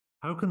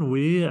How can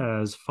we,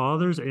 as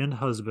fathers and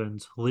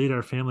husbands, lead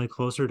our family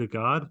closer to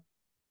God?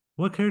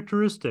 What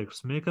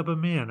characteristics make up a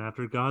man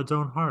after God's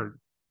own heart?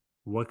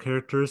 What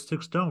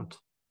characteristics don't?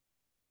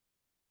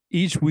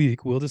 Each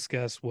week, we'll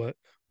discuss what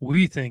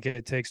we think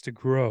it takes to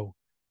grow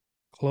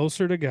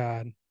closer to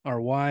God, our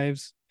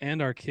wives,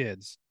 and our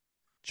kids.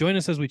 Join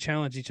us as we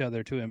challenge each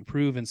other to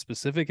improve in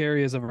specific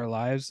areas of our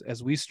lives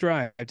as we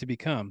strive to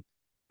become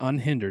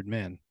unhindered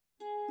men.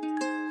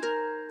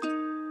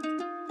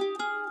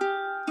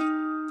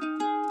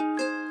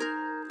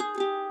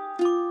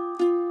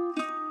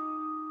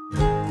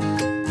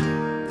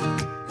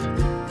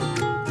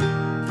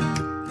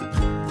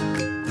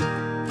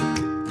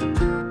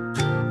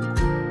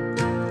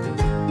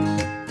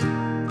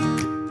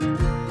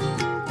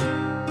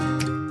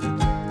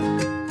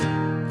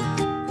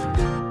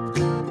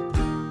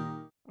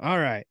 All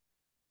right.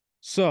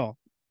 So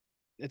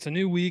it's a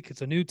new week,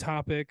 it's a new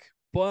topic.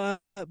 But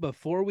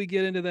before we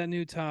get into that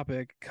new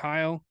topic,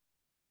 Kyle,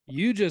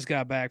 you just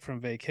got back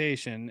from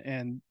vacation.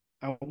 And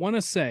I want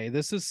to say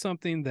this is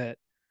something that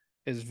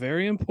is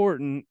very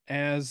important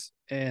as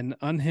an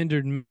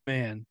unhindered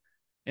man.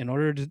 In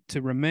order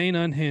to remain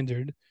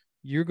unhindered,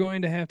 you're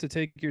going to have to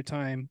take your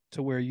time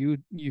to where you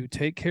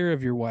take care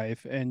of your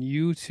wife and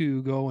you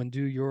two go and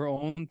do your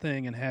own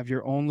thing and have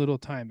your own little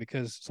time,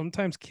 because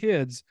sometimes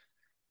kids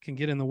can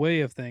get in the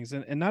way of things,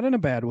 and not in a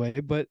bad way,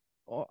 but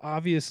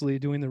obviously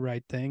doing the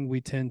right thing,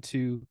 we tend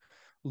to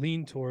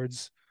lean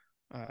towards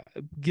uh,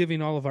 giving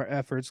all of our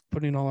efforts,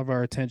 putting all of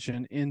our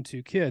attention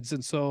into kids.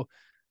 And so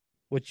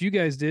what you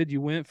guys did,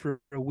 you went for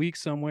a week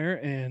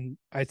somewhere, and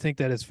I think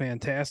that is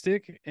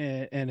fantastic,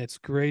 and it's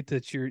great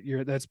that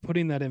you're that's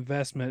putting that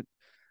investment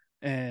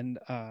and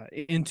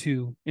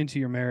into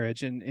your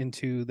marriage and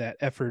into that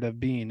effort of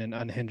being an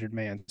unhindered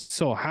man.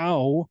 So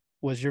how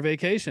was your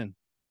vacation?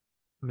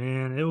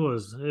 Man, it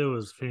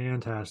was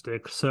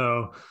fantastic.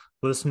 So,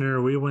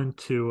 listener, we went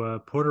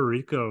to Puerto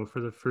Rico for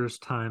the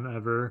first time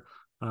ever.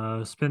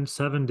 Spent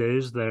 7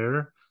 days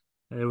there.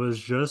 It was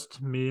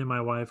just me and my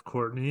wife,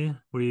 Courtney.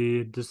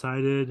 We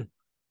decided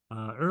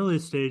early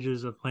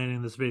stages of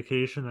planning this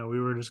vacation that we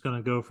were just going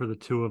to go for the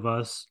two of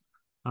us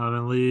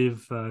and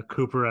leave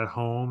Cooper at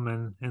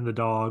home and the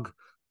dog.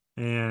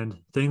 And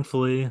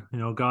thankfully,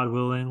 God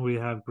willing, we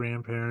have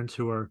grandparents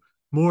who are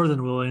more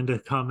than willing to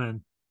come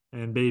and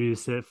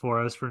babysit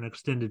for us for an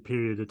extended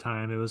period of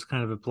time. It was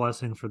kind of a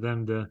blessing for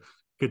them to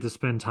get to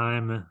spend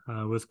time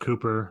with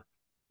Cooper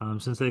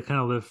since they kind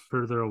of live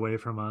further away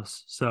from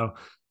us. So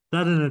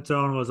that in its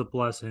own was a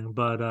blessing.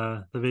 But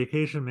the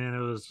vacation, man,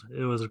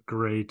 it was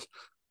great.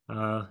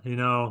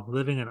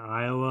 Living in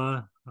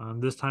Iowa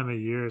this time of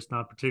year, it's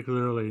not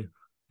particularly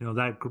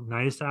that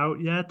nice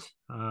out yet.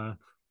 You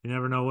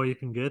never know what you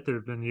can get. There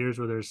have been years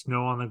where there's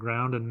snow on the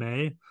ground in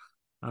May.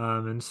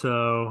 And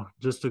so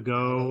just to Gotta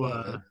go,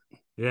 love it.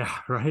 yeah,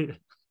 right,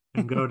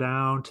 and go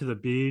down to the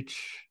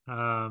beach.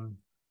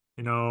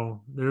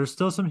 There's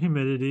still some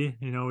humidity.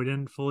 We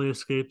didn't fully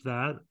escape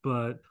that,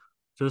 but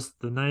just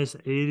the nice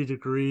 80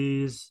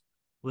 degrees,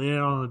 lay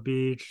out on the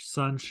beach,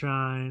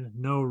 sunshine,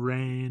 no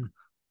rain.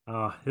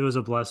 It was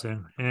a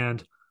blessing.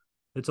 And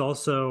it's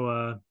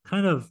also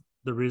kind of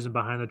the reason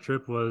behind the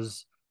trip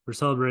was we're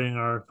celebrating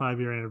our 5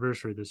 year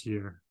anniversary this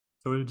year.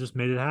 So we just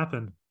made it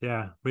happen.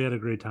 Yeah, we had a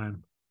great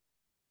time.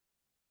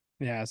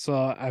 Yeah,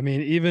 so I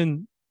mean,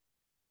 even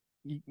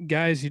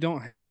guys, you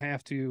don't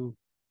have to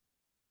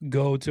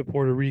go to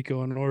Puerto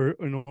Rico in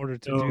order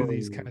to do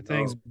these No, kind of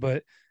things, no.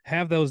 but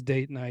have those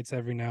date nights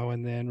every now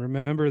and then.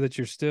 Remember that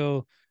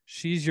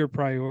she's your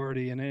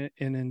priority,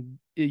 and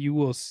you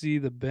will see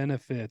the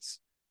benefits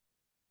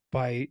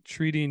by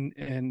treating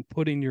and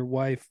putting your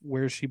wife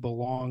where she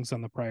belongs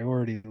on the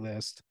priority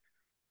list,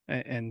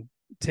 and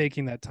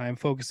taking that time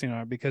focusing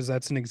on it, because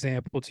that's an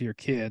example to your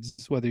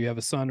kids. Whether you have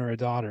a son or a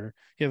daughter,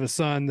 you have a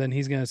son, then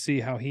he's going to see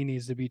how he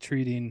needs to be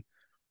treating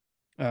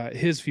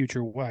his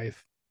future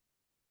wife.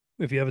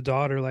 If you have a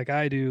daughter like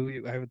I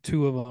do, I have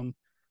two of them,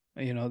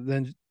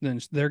 then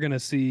they're going to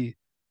see,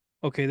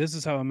 okay, this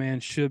is how a man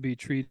should be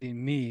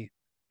treating me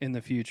in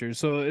the future.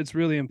 So it's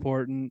really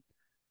important.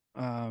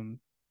 Um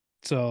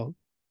so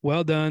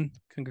well done,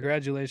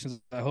 congratulations.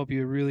 I hope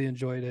you really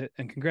enjoyed it,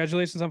 and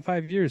congratulations on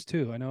 5 years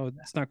too. I know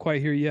it's not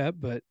quite here yet,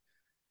 but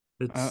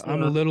It's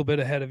I'm a little bit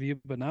ahead of you,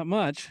 but not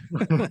much.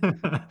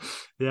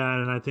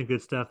 yeah, and I think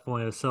it's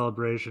definitely a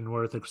celebration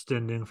worth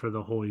extending for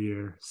the whole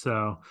year.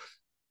 So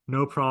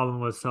no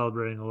problem with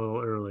celebrating a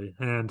little early.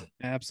 And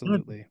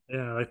Absolutely.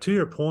 yeah, like to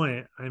your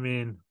point, I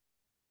mean,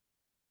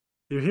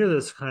 you hear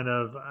this kind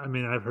of, I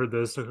mean, I've heard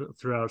this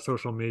throughout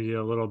social media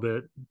a little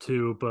bit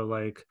too, but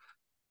like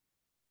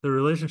the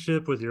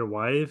relationship with your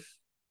wife,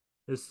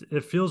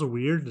 it feels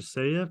weird to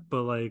say it,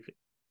 but like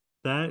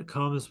that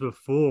comes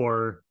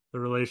before the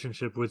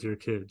relationship with your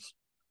kids.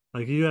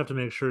 Like you have to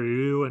make sure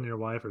you and your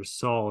wife are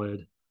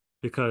solid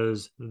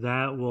because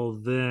that will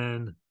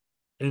then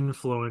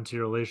influence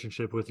your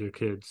relationship with your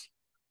kids.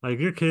 Like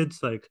your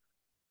kids, like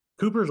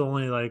Cooper's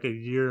only like a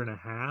year and a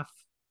half,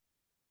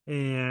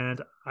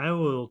 and I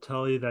will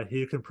tell you that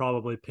he can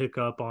probably pick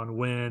up on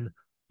when,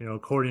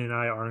 Courtney and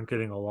I aren't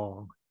getting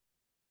along.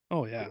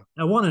 Oh yeah.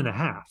 at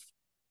 1.5.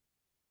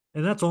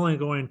 And that's only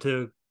going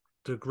to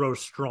grow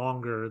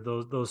stronger,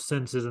 those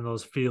senses and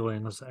those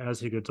feelings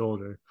as he gets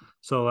older.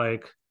 So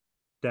like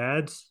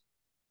dads,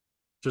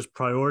 just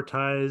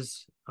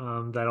prioritize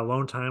that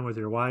alone time with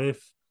your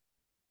wife.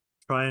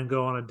 Try and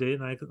go on a date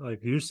night,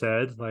 like you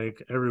said,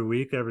 like every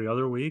week, every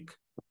other week.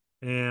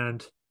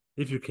 And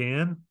if you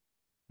can,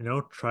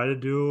 try to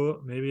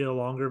do maybe a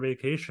longer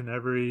vacation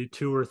every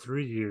 2 or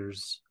 3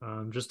 years,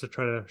 just to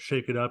try to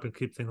shake it up and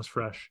keep things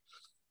fresh.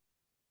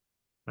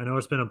 I know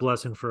it's been a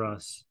blessing for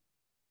us.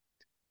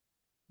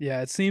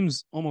 Yeah, it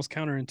seems almost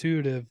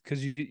counterintuitive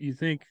because you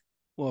think,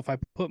 well, if I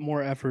put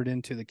more effort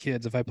into the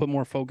kids, if I put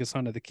more focus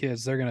onto the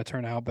kids, they're going to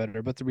turn out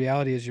better. But the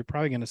reality is, you're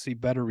probably going to see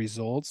better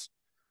results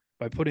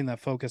by putting that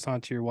focus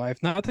onto your wife.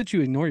 Not that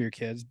you ignore your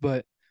kids,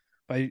 but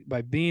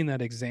by being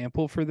that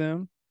example for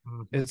them,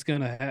 Mm-hmm. it's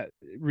going to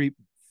reap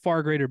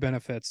far greater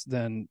benefits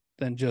than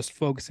just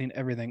focusing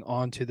everything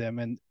onto them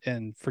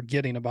and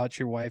forgetting about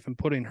your wife and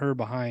putting her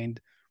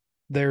behind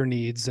their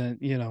needs. And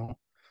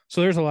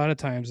so there's a lot of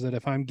times that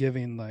if I'm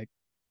giving like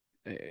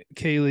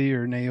Kaylee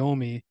or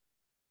Naomi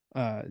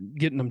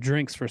getting them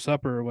drinks for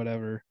supper or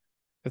whatever,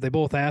 if they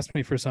both ask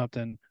me for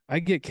something, I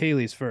get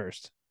Kaylee's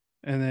first,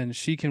 and then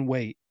she can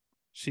wait.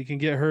 She can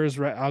get hers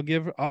right. I'll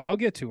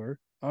get to her.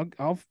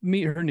 I'll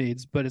meet her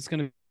needs, but it's going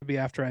to be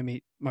after I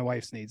meet my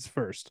wife's needs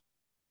first,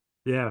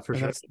 Yeah, for and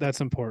sure. that's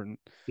important.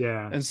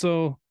 Yeah. And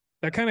so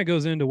that kind of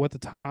goes into what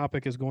the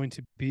topic is going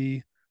to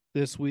be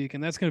this week,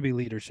 and that's going to be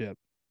leadership.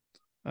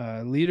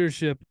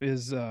 Leadership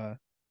is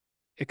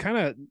it kind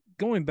of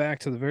going back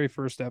to the very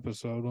first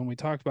episode when we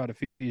talked about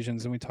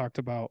Ephesians and we talked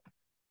about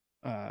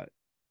uh,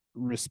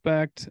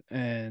 respect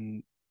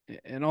and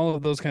all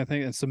of those kind of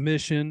things and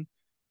submission.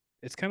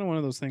 It's kind of one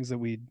of those things that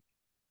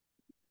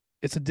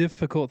it's a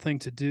difficult thing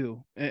to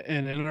do,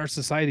 and in our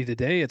society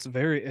today, it's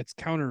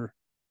counterculture.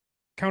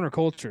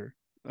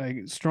 Like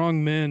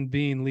strong men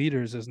being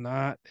leaders is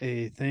not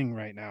a thing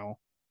right now,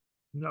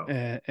 No.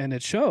 and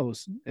it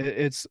shows.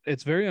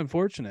 It's very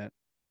unfortunate.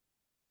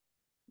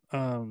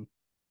 Um,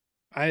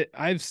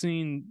 I've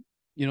seen,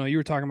 you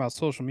were talking about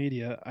social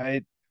media.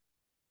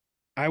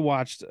 I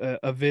watched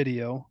a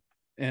video,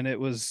 and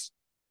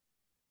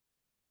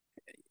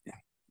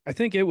I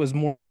think it was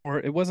more,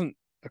 it wasn't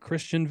a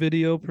Christian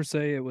video per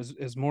se. It was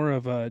is more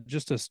of a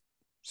just a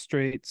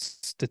straight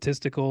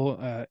statistical.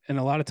 And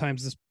a lot of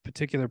times, this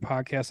particular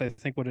podcast, I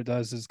think what it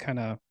does is kind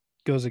of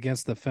goes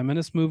against the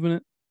feminist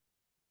movement.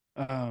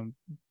 Um,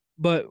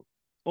 but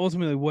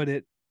ultimately, what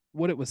it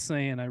was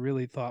saying, I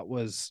really thought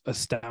was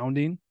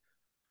astounding.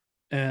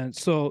 And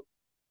so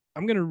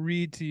I'm going to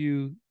read to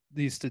you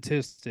these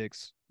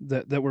statistics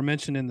that were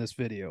mentioned in this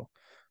video.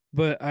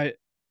 But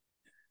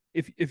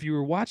if you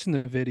were watching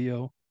the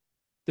video,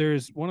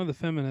 there's one of the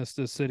feminists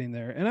is sitting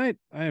there, and I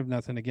have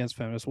nothing against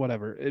feminists,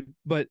 whatever.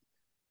 But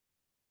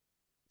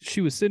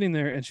she was sitting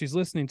there and she's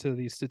listening to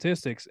these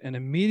statistics and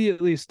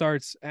immediately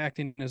starts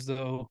acting as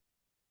though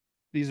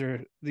these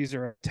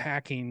are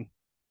attacking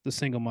the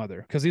single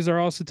mother, because these are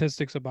all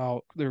statistics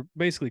about, they're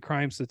basically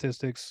crime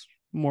statistics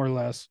more or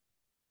less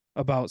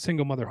about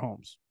single mother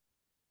homes.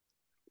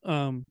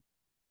 Um,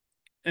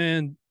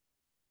 and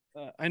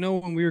I know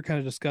when we were kind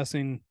of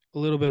discussing a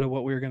little bit of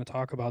what we were going to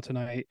talk about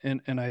tonight,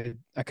 and I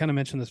kind of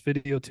mentioned this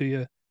video to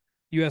you.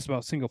 You asked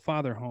about single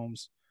father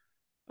homes.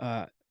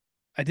 Uh,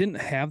 I didn't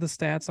have the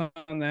stats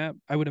on that.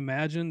 I would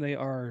imagine they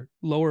are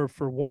lower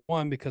for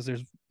one because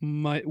there's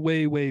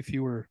way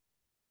fewer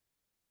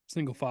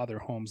single father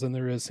homes than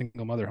there is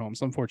single mother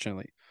homes,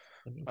 unfortunately.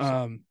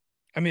 Um,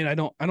 I mean, I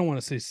don't want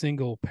to say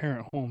single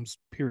parent homes,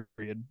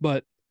 period,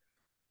 but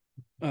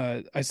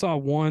I saw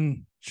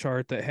one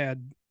chart that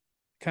had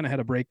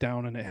a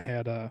breakdown, and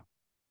it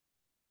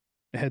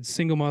had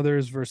single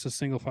mothers versus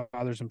single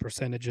fathers and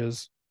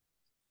percentages.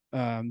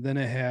 Then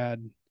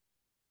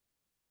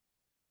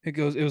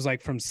it was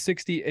like from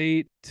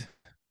 68,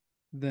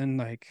 then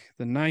like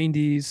the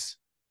 90s,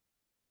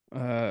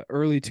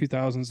 early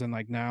 2000s, and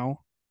like now.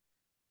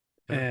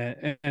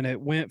 Yeah. And it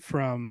went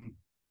from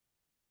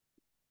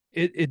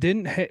it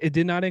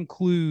did not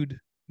include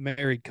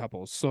married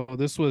couples. So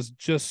this was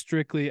just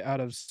strictly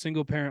out of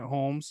single parent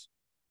homes.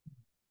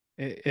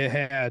 It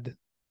had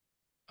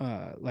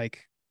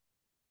like,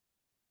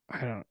 I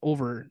don't know,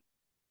 over,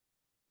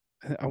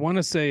 I want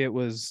to say it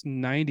was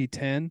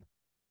 90-10.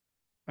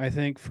 I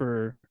think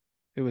for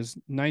it was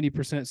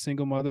 90%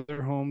 single mother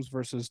homes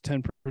versus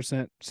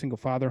 10% single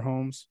father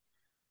homes.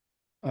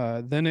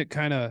 Then it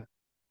kind of,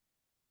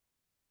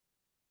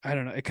 I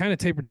don't know, it kind of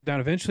tapered down.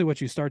 Eventually, what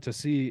you start to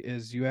see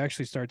is you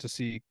actually start to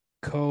see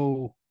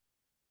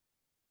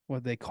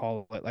what they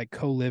call it, like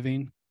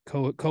co-living,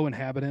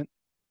 co-inhabitant.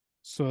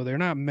 So they're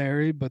not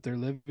married, but they're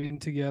living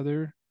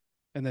together.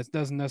 And that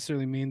doesn't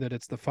necessarily mean that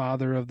it's the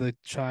father of the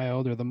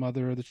child or the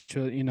mother of the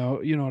child. You know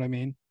what I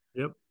mean?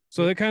 Yep.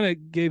 So Yep. it kind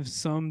of gave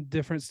some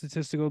different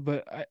statistical,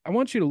 but I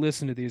want you to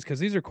listen to these because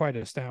these are quite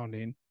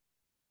astounding.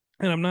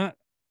 And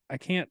I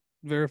can't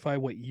verify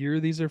what year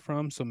these are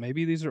from. So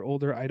maybe these are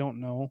older. I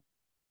don't know.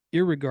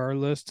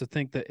 Irregardless, to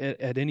think that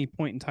at any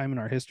point in time in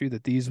our history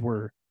that these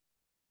were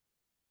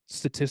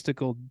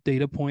statistical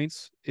data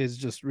points is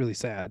just really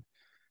sad.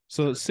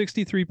 So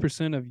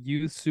 63% of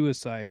youth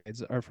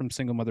suicides are from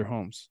single mother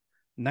homes.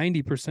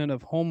 90%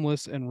 of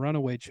homeless and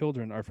runaway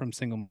children are from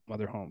single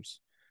mother homes.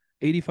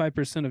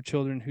 85% of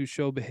children who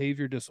show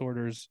behavior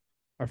disorders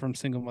are from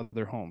single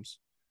mother homes.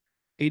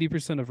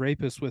 80% of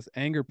rapists with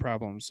anger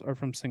problems are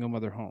from single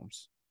mother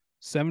homes.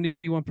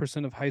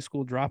 71% of high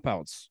school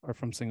dropouts are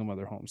from single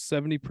mother homes.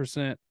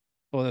 70%,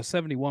 well,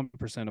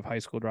 71% of high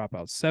school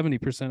dropouts.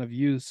 70% of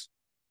youths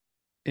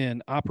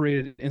in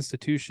operated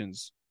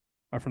institutions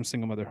are from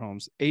single mother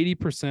homes.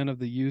 80% of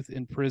the youth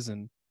in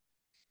prison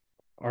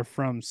are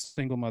from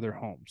single mother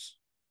homes.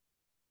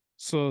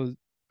 So,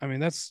 I mean,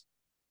 that's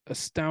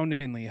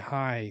astoundingly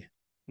high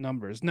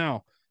numbers.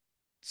 Now,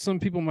 some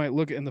people might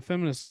look at, and the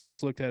feminists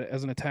looked at it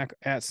as an attack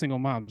at single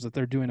moms, that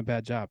they're doing a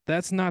bad job.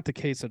 That's not the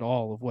case at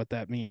all of what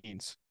that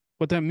means.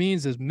 What that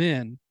means is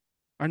men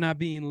are not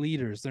being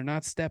leaders. They're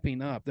not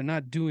stepping up. They're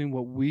not doing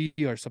what we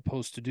are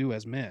supposed to do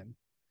as men.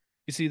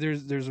 You see,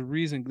 there's a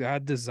reason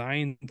God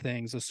designed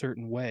things a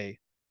certain way.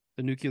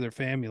 The nuclear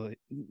family,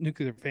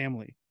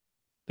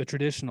 the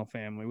traditional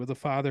family with a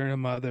father and a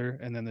mother,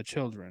 and then the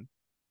children.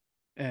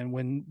 And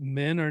when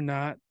men are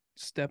not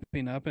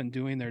stepping up and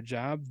doing their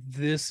job,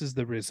 this is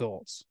the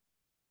results.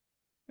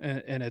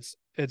 And it's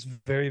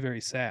very,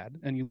 very sad.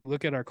 And you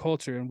look at our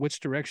culture, and which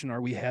direction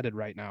are we headed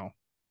right now?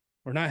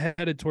 We're not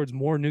headed towards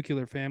more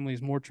nuclear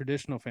families, more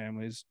traditional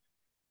families.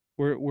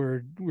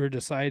 We're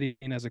deciding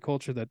as a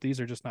culture that these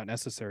are just not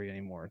necessary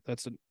anymore.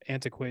 That's an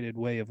antiquated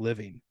way of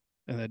living,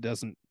 and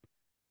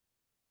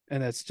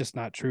that's just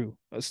not true.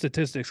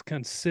 Statistics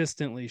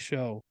consistently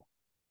show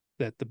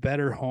that the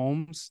better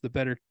homes,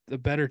 the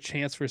better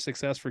chance for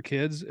success for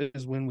kids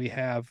is when we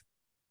have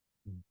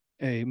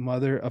a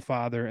mother, a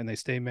father, and they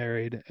stay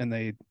married,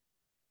 and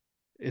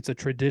it's a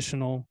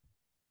traditional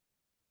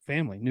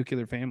family,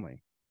 nuclear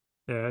family.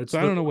 Yeah, So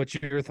I don't know what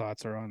your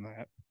thoughts are on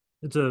that.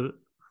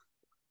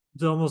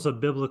 It's almost a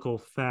biblical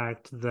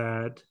fact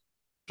that,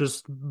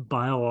 just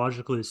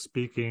biologically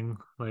speaking,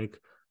 like,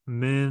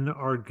 men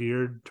are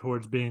geared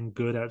towards being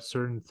good at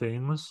certain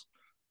things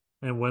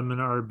and women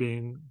are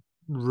being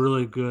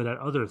really good at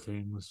other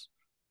things.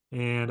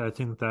 And I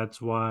think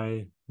that's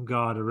why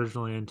God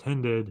originally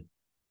intended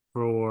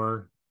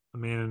for a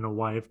man and a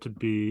wife to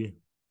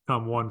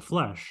become one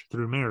flesh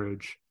through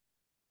marriage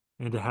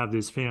and to have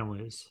these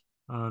families,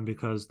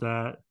 because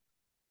that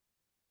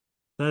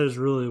is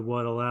really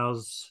what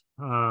allows,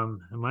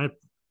 in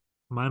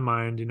my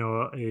mind,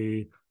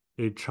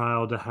 a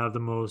child to have the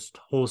most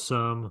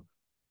wholesome,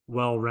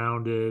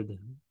 well-rounded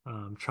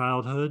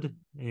childhood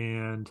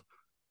and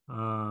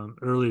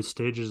early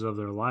stages of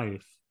their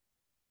life.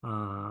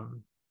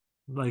 Um,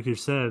 like you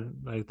said,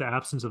 like, the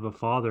absence of a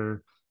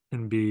father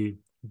can be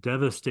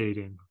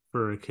devastating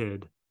for a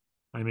kid.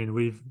 I mean,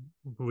 we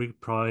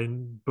probably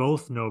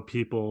both know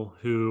people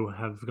who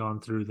have gone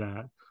through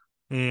that.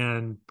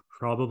 And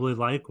probably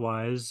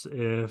likewise,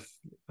 if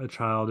a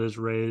child is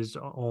raised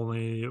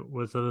only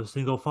with a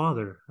single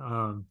father,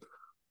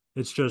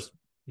 it's just,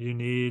 you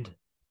need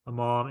a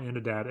mom and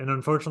a dad. And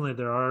unfortunately,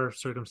 there are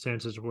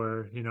circumstances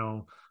where,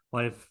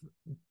 life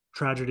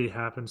tragedy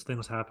happens,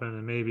 things happen,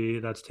 and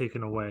maybe that's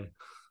taken away. Yeah.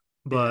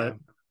 But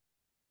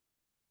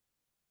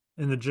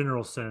in the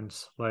general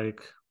sense,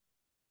 like,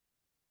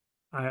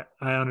 I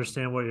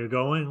understand where you're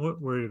going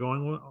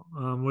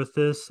with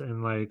this,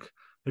 and like,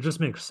 it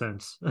just makes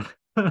sense.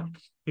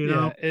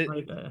 Yeah.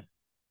 Like,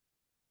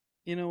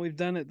 We've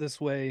done it this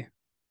way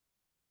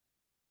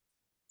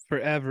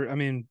forever. I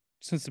mean,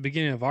 since the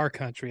beginning of our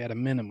country at a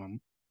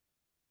minimum.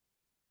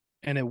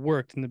 And it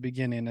worked in the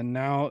beginning. And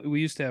now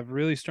we used to have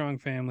really strong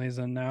families,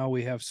 and now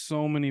we have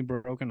so many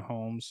broken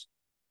homes.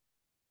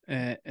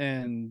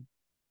 And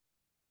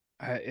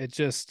it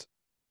just,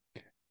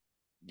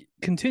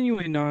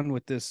 continuing on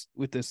with this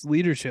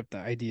leadership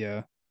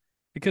idea,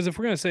 because if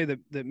we're going to say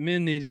that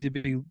men need to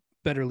be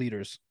better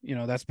leaders,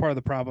 that's part of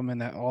the problem in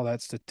that all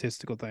that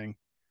statistical thing.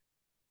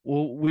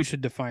 Well, we should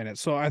define it.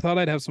 So I thought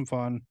I'd have some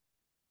fun.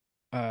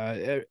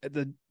 The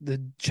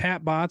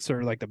chat bots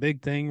are like the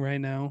big thing right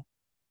now.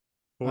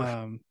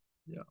 sure.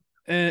 Yeah.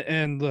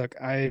 And look,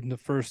 I'm the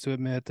first to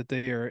admit that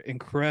they are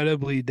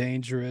incredibly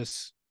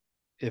dangerous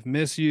if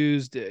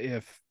misused.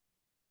 If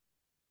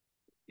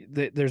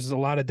there's a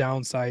lot of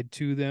downside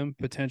to them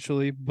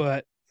potentially,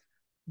 but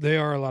they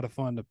are a lot of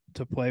fun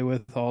to play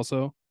with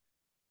also.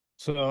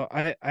 So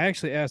I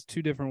actually asked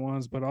two different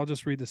ones, but I'll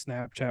just read the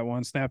Snapchat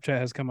one. Snapchat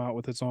has come out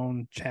with its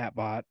own chat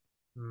bot.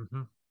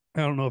 Mm-hmm.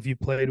 I don't know if you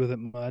played with it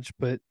much,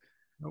 but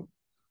Nope.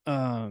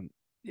 I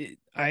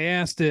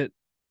asked it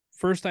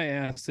first.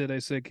 I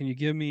said, can you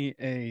give me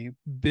a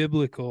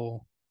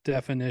biblical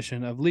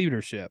definition of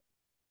leadership?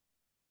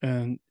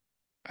 And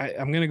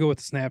I'm going to go with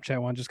the Snapchat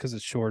one just because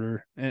it's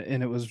shorter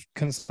and it was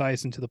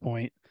concise and to the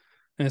point.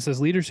 And it says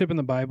leadership in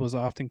the Bible is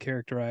often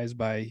characterized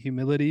by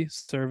humility,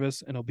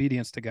 service, and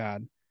obedience to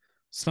God.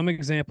 Some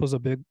examples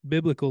of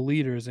biblical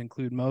leaders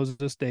include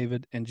Moses,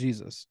 David, and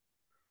Jesus.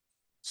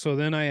 So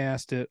then I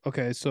asked it,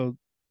 okay, so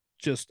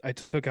I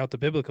took out the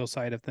biblical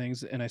side of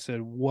things and I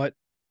said, what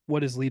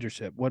what is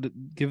leadership?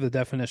 Give the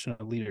definition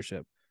of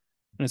leadership.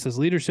 And it says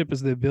leadership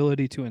is the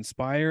ability to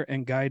inspire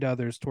and guide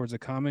others towards a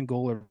common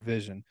goal or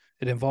vision.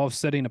 It involves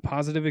setting a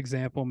positive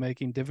example,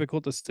 making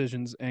difficult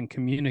decisions, and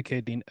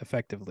communicating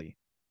effectively.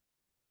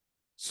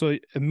 So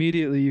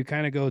immediately you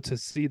kind of go to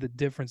see the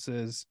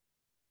differences.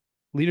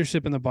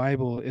 Leadership in the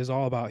Bible is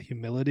all about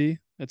humility.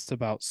 It's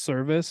about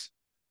service.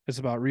 It's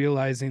about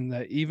realizing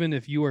that even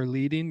if you are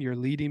leading, you're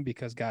leading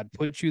because God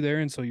put you there.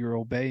 And so you're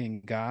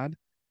obeying God.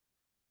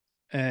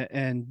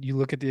 And you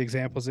look at the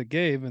examples it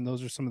gave, and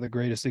those are some of the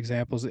greatest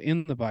examples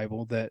in the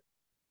Bible that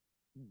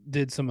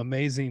did some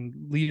amazing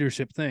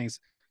leadership things.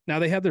 Now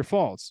they had their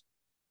faults,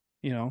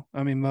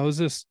 I mean,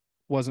 Moses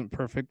wasn't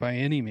perfect by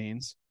any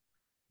means.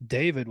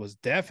 David was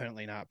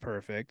definitely not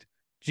perfect.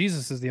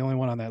 Jesus is the only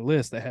one on that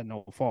list that had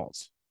no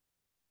faults.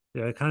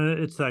 Yeah,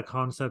 it's that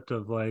concept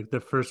of like the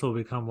first will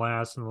become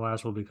last and the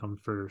last will become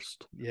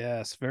first.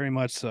 Yes, very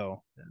much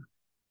so. Yeah.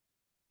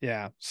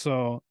 Yeah.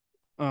 So,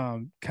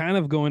 kind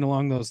of going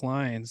along those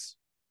lines,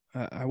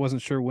 I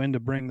wasn't sure when to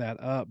bring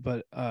that up,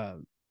 but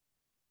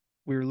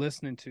we're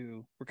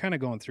kind of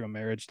going through a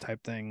marriage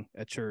type thing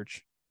at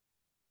church.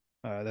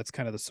 That's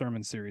kind of the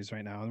sermon series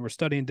right now, and we're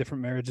studying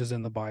different marriages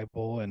in the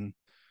Bible. When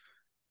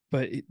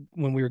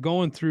we were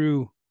going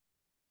through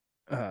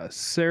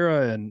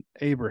Sarah and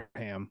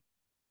Abraham,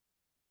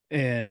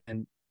 and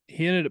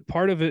he ended up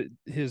part of it,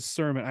 his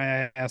sermon.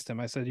 I asked him,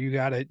 I said, you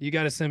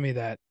gotta send me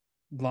that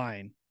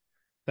line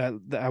that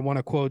I want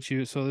to quote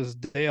you. So this is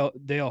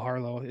Dale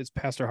Harlow. It's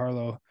Pastor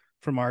Harlow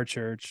from our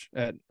church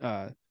at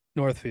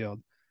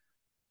Northfield,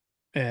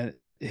 and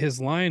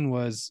his line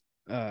was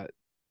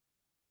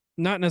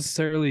not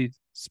necessarily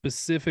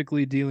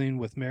specifically dealing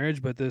with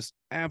marriage, but this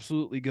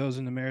absolutely goes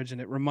into marriage,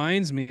 and it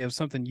reminds me of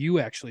something you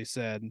actually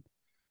said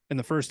in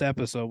the first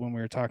episode when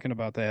we were talking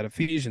about that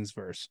Ephesians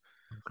verse.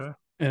 Okay.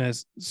 And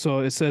so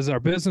it says our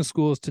business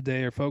schools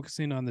today are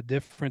focusing on the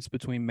difference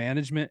between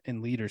management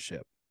and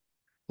leadership.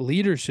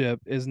 Leadership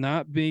is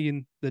not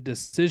being the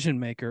decision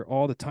maker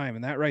all the time.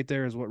 And that right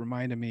there is what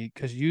reminded me,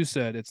 because you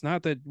said it's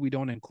not that we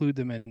don't include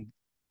them in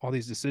all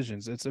these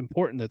decisions. It's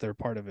important that they're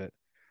part of it.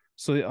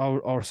 So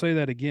I'll say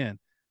that again.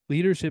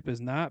 Leadership is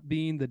not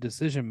being the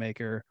decision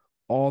maker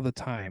all the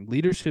time.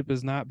 Leadership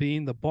is not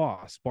being the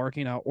boss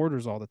barking out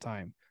orders all the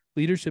time.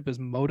 Leadership is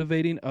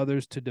motivating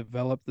others to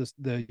develop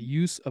the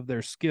use of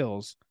their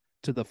skills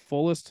to the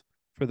fullest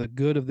for the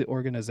good of the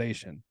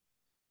organization.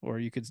 Or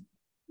you could,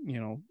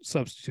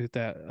 substitute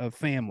that of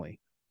family.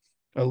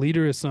 A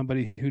leader is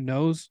somebody who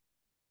knows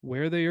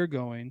where they are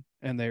going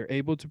and they're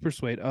able to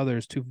persuade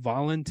others to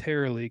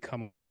voluntarily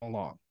come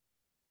along.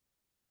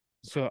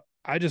 So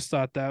I just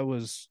thought that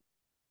was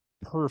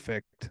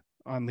perfect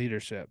on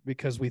leadership,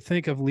 because we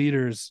think of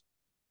leaders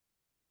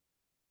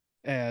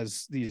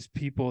as these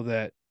people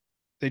that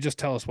they just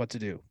tell us what to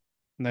do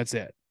and that's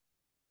it.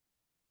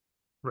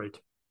 Right.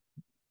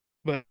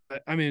 But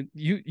I mean,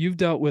 you've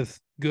dealt with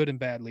good and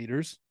bad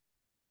leaders.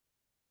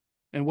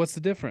 And what's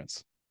the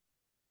difference?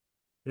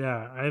 Yeah,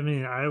 I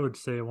mean, I would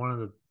say one of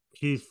the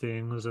key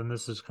things, and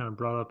this is kind of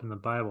brought up in the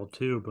Bible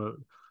too, but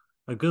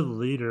a good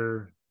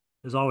leader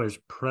is always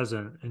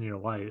present in your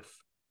life,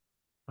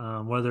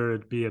 whether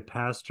it be a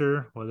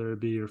pastor, whether it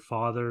be your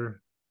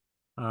father,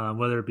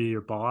 whether it be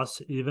your boss,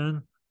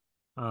 even.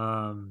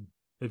 Um,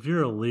 if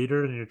you're a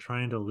leader and you're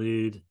trying to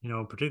lead,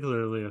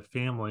 particularly a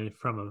family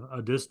from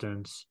a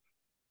distance,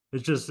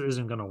 it just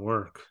isn't going to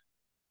work.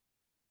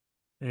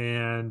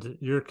 And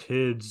your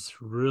kids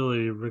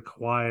really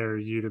require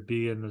you to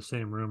be in the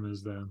same room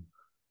as them.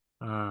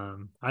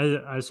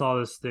 I saw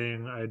this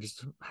thing. I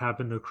just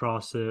happened to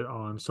cross it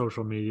on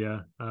social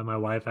media. My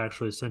wife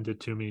actually sent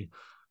it to me,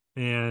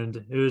 and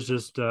it was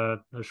just a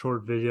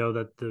short video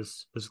that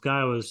this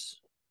guy was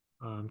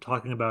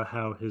talking about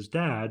how his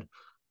dad,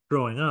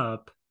 growing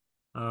up,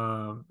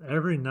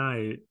 every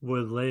night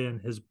would lay in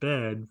his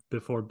bed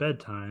before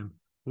bedtime,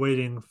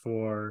 waiting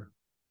for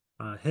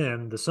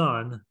him, the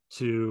son,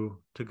 to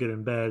get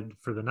in bed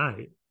for the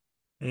night.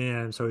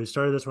 And so he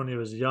started this when he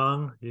was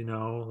young,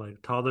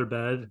 like toddler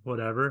bed,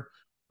 whatever.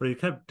 But he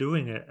kept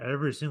doing it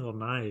every single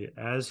night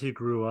as he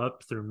grew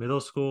up through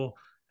middle school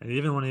and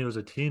even when he was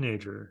a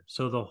teenager.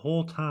 So the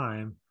whole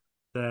time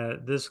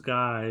that this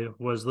guy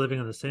was living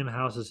in the same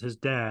house as his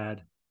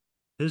dad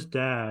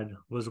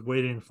was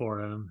waiting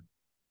for him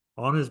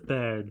on his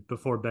bed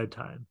before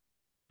bedtime.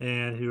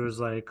 And he was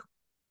like,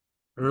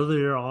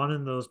 earlier on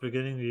in those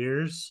beginning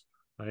years,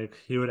 like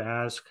he would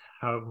ask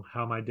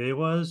how my day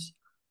was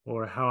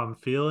or how I'm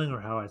feeling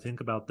or how I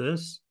think about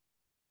this.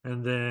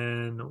 And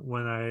then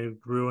when I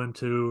grew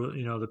into,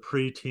 the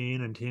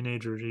preteen and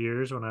teenager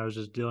years when I was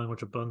just dealing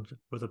with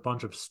a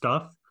bunch of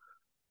stuff,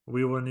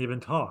 we wouldn't even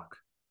talk.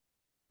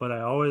 But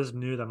I always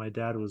knew that my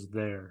dad was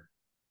there.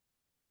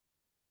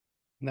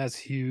 And that's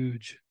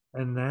huge.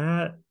 And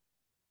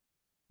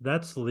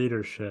that's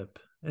leadership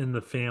in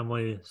the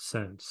family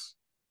sense.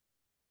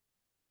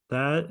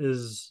 That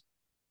is,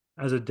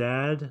 as a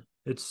dad,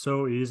 it's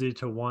so easy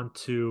to want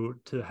to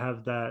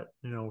have that,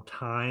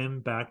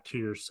 time back to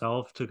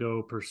yourself to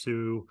go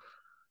pursue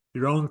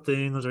your own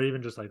things, or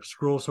even just like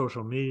scroll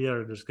social media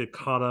or just get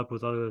caught up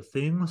with other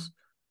things.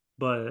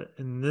 But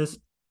in this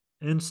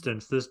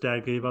instance, this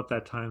dad gave up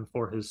that time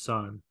for his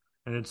son,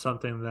 and it's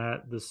something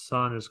that the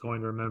son is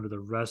going to remember the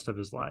rest of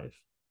his life.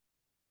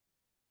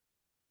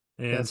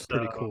 And That's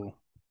pretty so cool.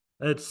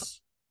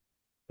 it's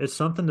it's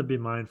something to be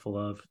mindful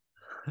of,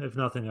 if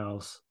nothing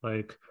else.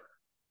 Like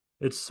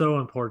it's so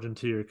important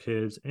to your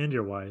kids and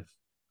your wife,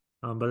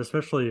 but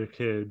especially your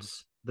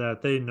kids,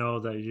 that they know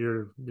that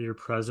you're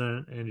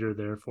present and you're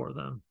there for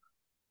them.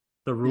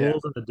 The Yeah.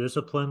 rules and the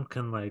discipline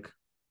can like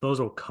those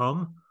will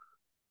come,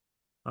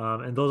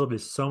 and those will be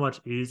so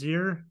much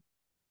easier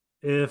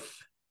if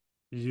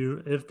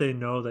if they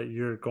know that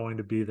you're going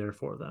to be there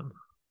for them.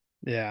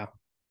 Yeah.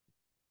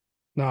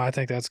 No, I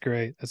think that's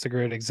great. That's a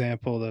great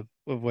example of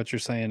what you're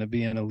saying of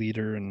being a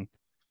leader. And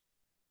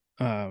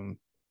um,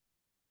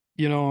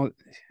 you know,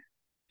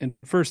 in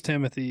First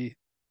Timothy,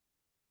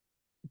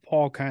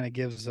 Paul kind of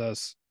gives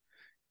us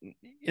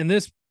in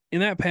this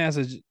in that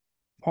passage,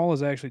 Paul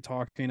is actually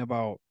talking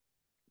about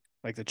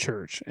like the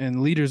church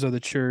and leaders of the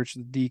church,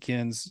 the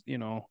deacons,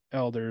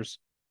 elders.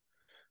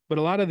 But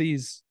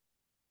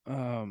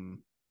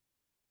um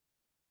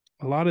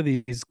a lot of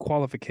these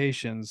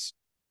qualifications,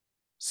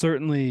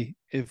 certainly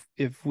if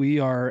we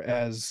are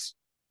as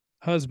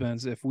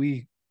husbands, if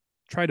we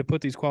try to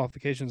put these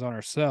qualifications on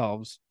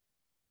ourselves,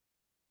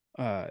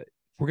 uh,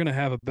 we're going to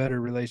have a better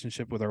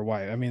relationship with our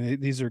wife. I mean,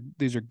 these are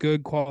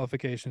good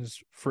qualifications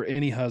for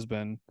any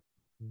husband.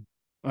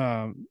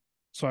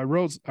 So I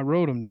wrote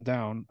them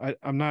down.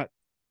 I'm not.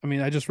 I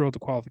mean, I just wrote the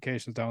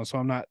qualifications down, so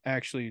I'm not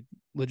actually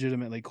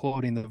legitimately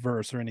quoting the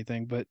verse or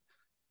anything. But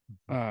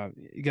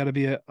you got to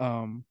be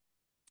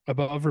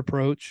above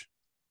reproach,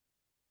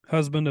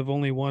 husband of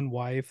only one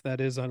wife. That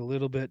is a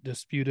little bit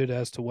disputed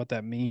as to what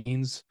that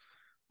means.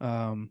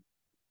 Um,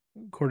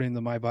 According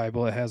to my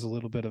Bible, it has a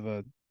little bit of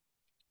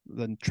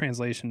the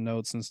translation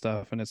notes and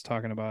stuff, and it's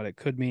talking about it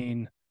could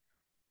mean,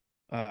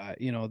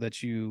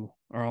 that you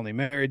are only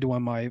married to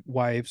one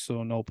wife,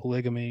 so no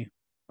polygamy.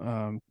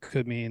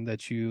 Could mean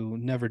that you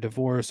never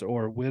divorce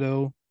or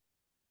widow.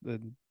 The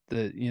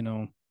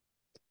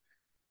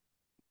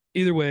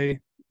either way,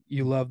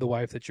 you love the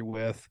wife that you're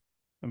with.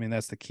 I mean,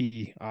 that's the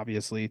key,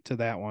 obviously, to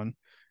that one.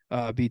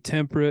 Be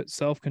temperate,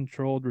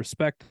 self-controlled,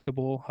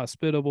 respectable,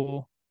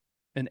 hospitable,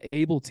 an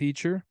able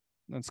teacher.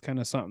 That's kind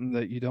of something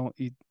that you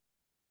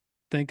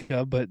think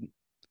of, but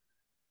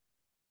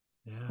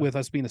Yeah. with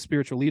us being the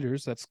spiritual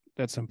leaders,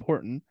 that's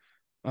important.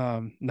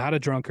 Not a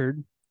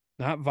drunkard,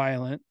 not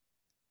violent,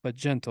 but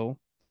gentle,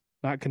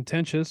 not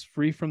contentious,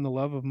 free from the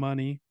love of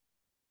money.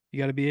 You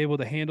got to be able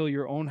to handle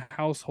your own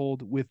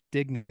household with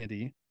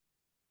dignity.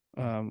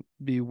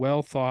 Be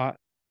well thought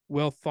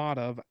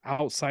of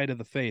outside of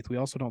the faith. We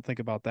also don't think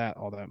about that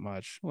all that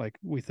much. Like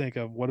we think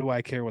of, what do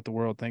I care what the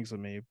world thinks of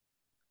me?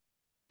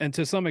 And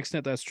to some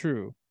extent that's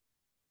true.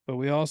 But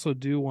we also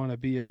do want to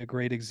be a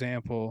great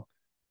example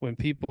when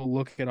people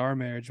look at our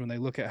marriage, when they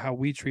look at how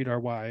we treat our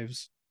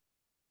wives,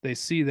 they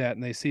see that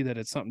and they see that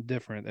it's something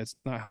different. It's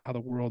not how the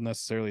world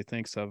necessarily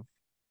thinks of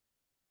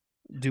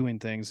doing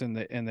things, and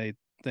they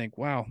think,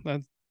 wow,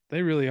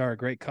 they really are a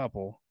great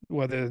couple.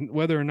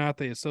 Whether or not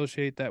they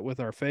associate that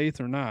with our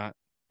faith or not,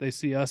 they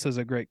see us as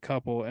a great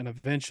couple, and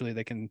eventually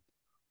they can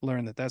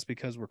learn that that's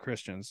because we're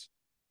Christians.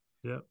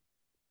 Yep.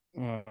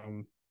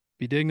 Um,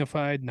 be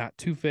dignified, not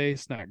two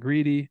faced, not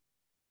greedy,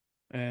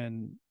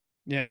 and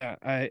yeah,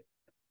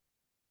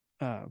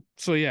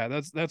 so yeah,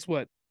 that's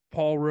what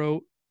Paul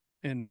wrote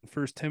in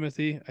First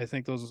Timothy. I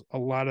think a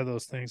lot of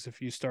those things,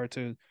 if you start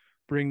to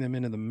bring them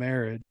into the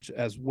marriage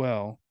as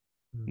well,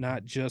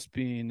 not just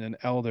being an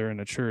elder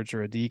in a church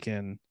or a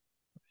deacon,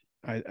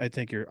 I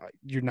think you're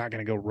not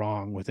going to go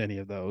wrong with any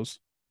of those.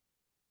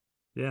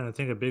 Yeah, and I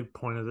think a big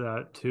point of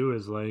that too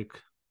is like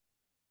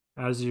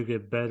as you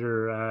get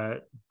better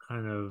at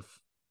kind of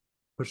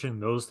pushing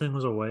those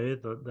things away,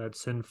 that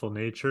sinful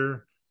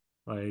nature,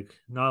 like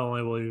not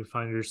only will you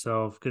find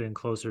yourself getting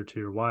closer to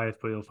your wife,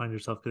 but you'll find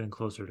yourself getting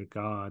closer to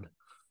God.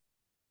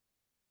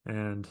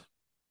 And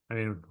I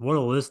mean, what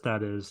a list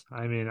that is.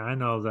 I mean, I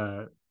know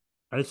that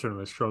I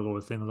certainly struggle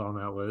with things on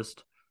that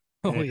list.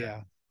 Oh And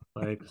yeah.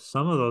 like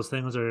some of those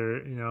things are,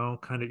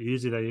 kind of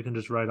easy that you can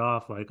just write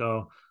off, like,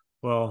 oh,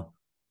 well,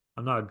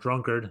 I'm not a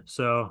drunkard,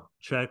 so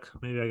check,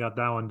 maybe I got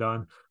that one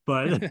done.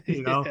 But,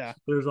 Yeah.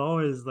 there's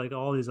always like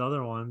all these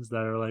other ones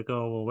that are like,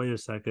 oh, well, wait a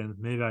second,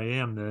 maybe I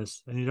am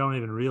this, and you don't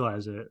even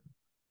realize it,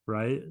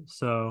 right?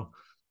 So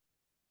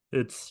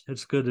it's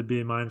good to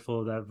be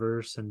mindful of that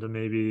verse and to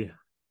maybe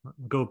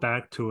go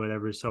back to it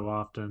every so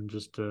often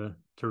just to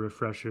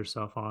refresh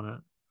yourself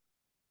on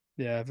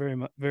Yeah, very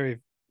much, very,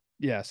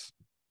 yes.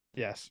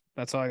 Yes.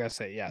 That's all I got to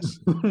say. Yes.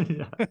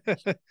 it.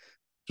 Yeah,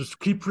 just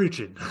keep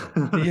preaching.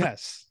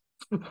 Yes.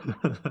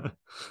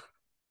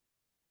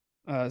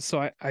 So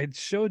I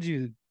showed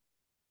you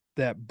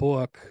that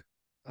book.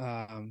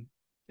 Um,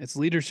 it's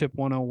Leadership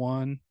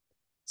 101.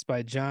 It's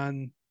by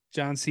John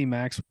C.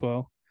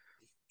 Maxwell.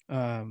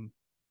 Um,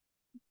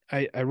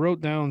 I wrote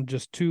down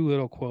just two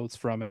little quotes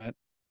from it.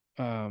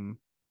 And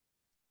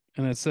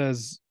it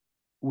says,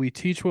 we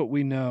teach what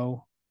we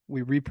know,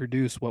 we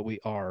reproduce what we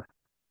are.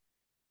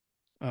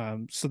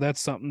 So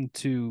that's something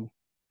to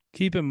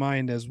keep in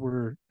mind as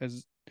the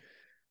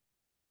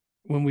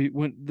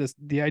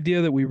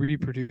idea that we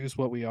reproduce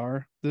what we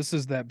are. This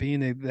is that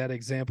being that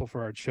example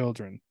for our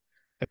children.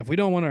 If we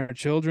don't want our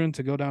children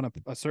to go down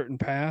a certain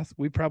path,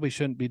 we probably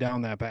shouldn't be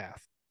down that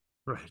path.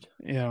 Right.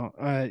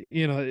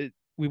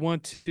 We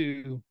want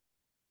to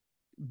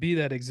be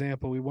that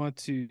example. We want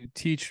to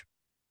teach.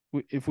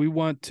 If we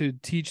want to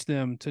teach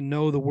them to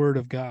know the Word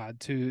of God,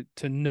 to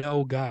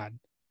know God,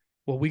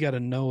 well, we got to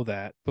know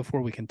that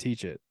before we can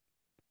teach it.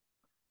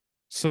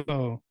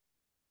 So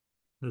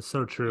It's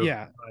so true.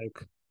 yeah,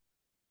 Like,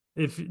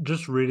 if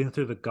just reading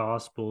through the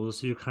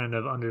Gospels, you kind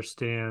of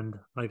understand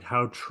like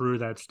how true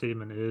that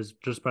statement is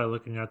just by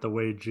looking at the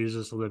way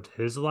Jesus lived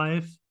his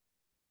life.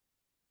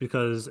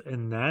 Because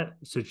in that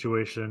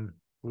situation,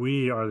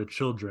 we are the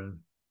children.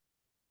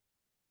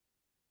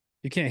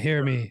 you can't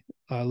hear me,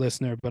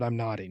 listener, but I'm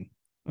nodding.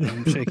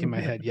 I'm shaking my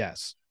head.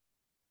 Yes.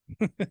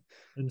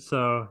 And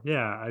so,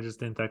 yeah, I just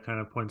think that kind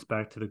of points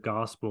back to the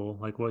gospel,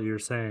 like what you're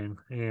saying.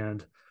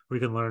 And we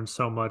can learn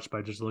so much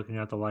by just looking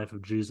at the life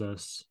of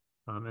Jesus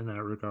in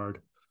that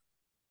regard.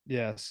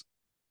 Yes,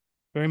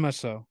 very much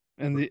so.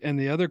 And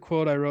the other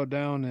quote I wrote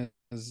down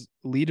is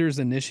leaders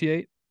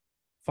initiate,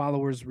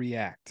 followers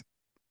react.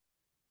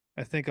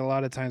 I think a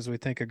lot of times we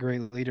think a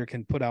great leader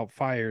can put out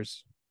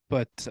fires,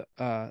 but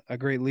a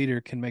great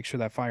leader can make sure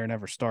that fire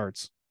never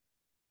starts.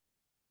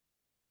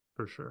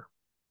 For sure.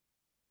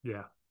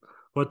 Yeah.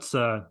 What's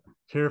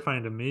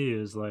terrifying to me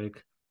is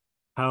like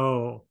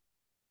how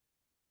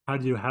how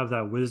do you have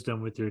that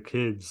wisdom with your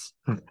kids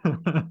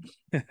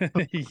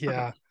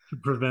Yeah, to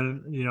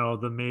prevent,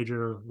 the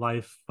major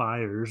life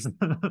fires?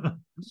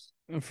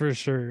 for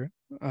sure.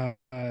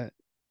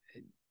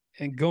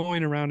 And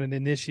going around and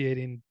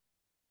initiating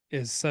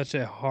is such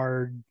a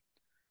hard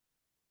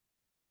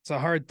it's a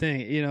hard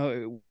thing.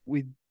 You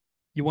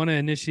want to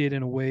initiate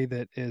in a way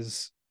that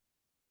is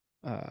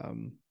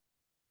um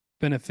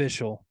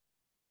beneficial.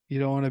 You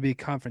don't want to be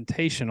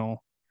confrontational,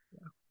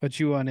 but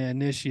you want to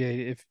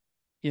initiate.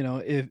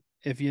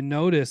 If you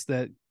notice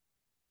that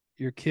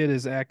your kid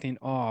is acting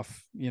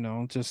off,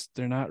 just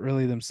they're not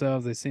really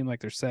themselves, they seem like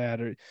they're sad,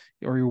 or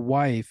your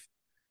wife,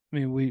 I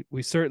mean,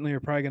 we certainly are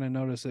probably going to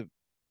notice it.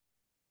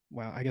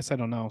 Well, I guess I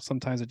don't know,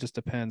 sometimes it just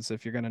depends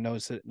if you're going to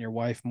notice it in your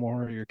wife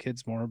more or your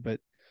kids more, but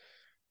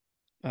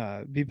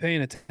be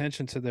paying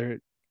attention to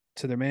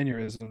their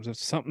mannerisms. If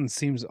something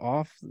seems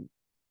off,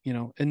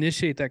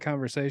 initiate that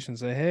conversation.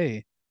 Say,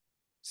 hey,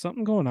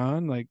 something going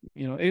on, like,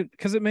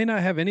 because it may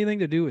not have anything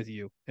to do with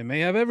you, it may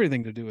have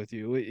everything to do with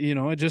you.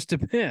 It just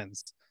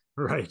depends.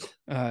 Right.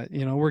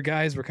 We're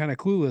guys, we're kind of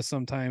clueless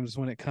sometimes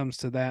when it comes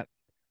to that.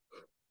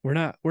 We're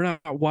not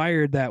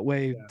wired that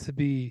way Yeah. to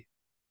be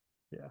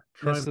Yeah.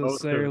 Try most of the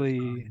necessarily.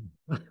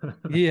 time.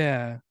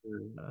 Yeah,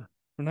 Yeah.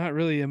 we're not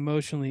really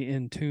emotionally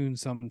in tune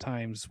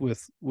sometimes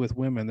with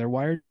women. They're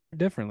wired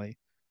differently.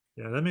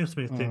 Yeah, that makes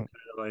me think kind of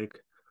like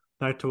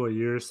back to what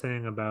you're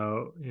saying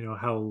about,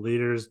 how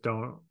leaders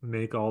don't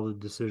make all the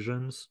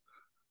decisions.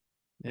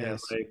 And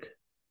Yes. like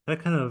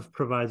that kind of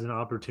provides an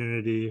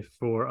opportunity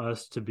for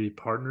us to be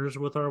partners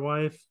with our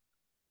wife.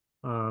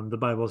 The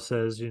Bible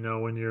says,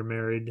 when you're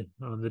married,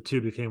 the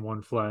two became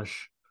one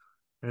flesh.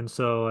 And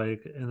so,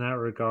 like, in that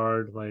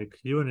regard, like,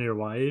 you and your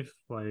wife,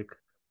 like,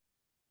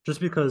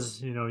 just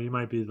because, you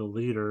might be the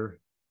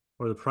leader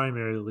or the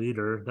primary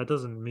leader, that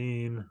doesn't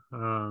mean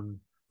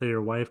that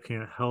your wife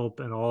can't help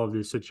in all of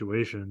these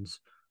situations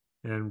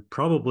and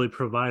probably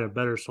provide a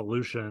better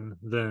solution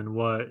than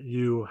what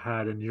you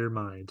had in your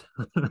mind.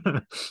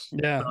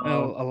 Yeah,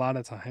 So, a lot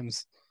of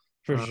times,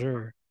 for uh,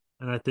 sure.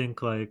 and I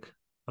think like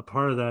a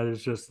part of that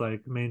is just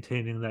like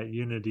maintaining that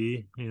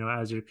unity,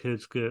 as your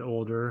kids get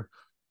older,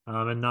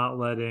 and not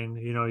letting,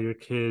 your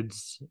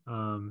kids,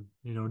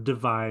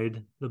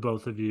 divide the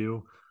both of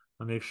you.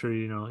 Make sure,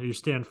 you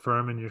stand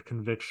firm in your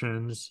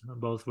convictions,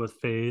 both with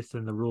faith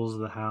and the rules of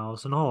the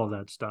house and all of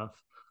that stuff,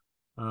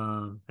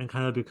 and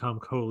kind of become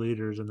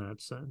co-leaders in that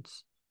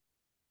sense.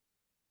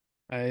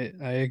 I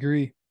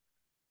agree.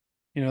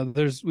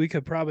 We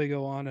could probably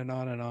go on and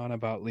on and on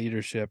about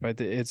leadership.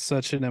 It's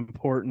such an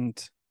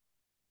important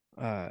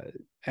uh,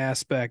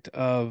 aspect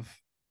of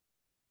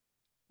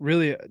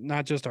really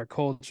not just our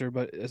culture,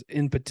 but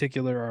in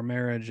particular our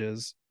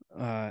marriages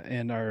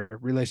and our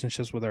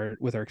relationships with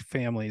our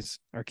families,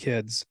 our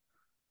kids.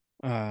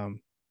 Um,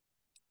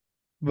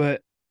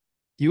 but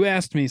you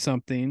asked me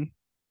something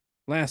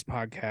last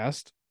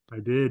podcast, I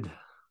did.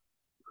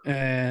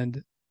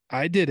 and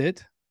I did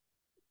it,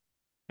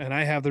 and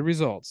I have the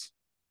results.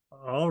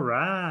 All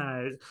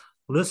right. So,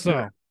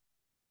 Listener,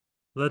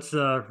 let's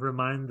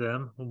remind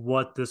them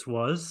what this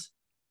was.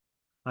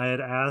 I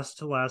had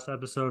asked last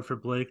episode for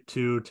Blake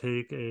to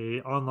take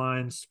a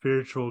online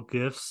spiritual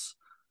gifts,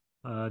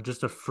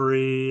 just a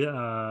free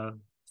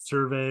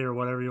survey or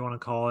whatever you want to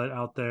call it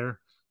out there.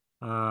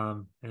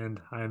 And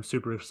I am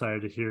super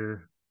excited to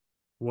hear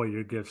what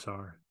your gifts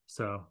are.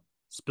 So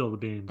spill the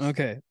beans.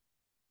 okay.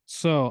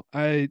 So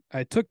I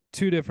took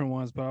two different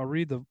ones, but I'll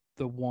read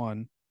the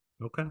one.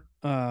 Okay.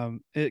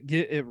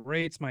 It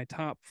rates my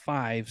top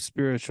 5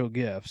 spiritual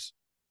gifts.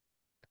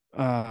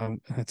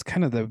 It's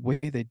kind of the way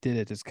they did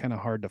it is kind of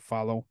hard to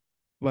follow,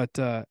 but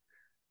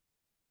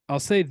I'll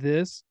say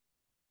this: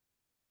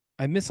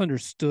 I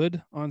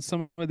misunderstood on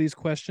some of these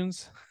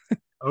questions,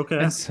 Okay.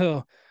 and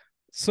so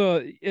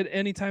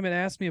anytime it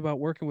asked me about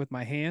working with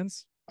my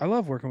hands, I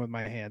love working with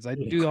my hands. I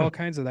do Yeah. all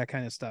kinds of that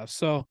kind of stuff.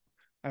 So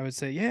I would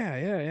say, yeah,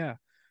 yeah, yeah.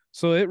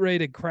 So it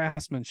rated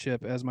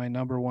craftsmanship as my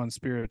number one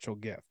spiritual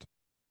gift,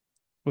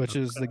 which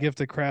is the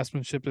gift of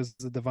craftsmanship is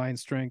the divine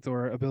strength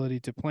or ability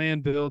to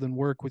plan, build, and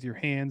work with your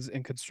hands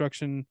in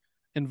construction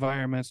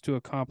environments to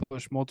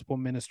accomplish multiple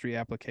ministry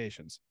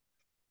applications.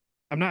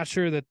 I'm not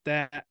sure that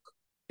that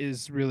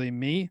is really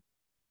me,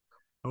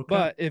 Okay.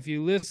 but if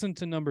you listen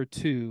to number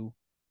 2,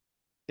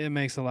 it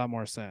makes a lot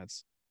more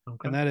sense.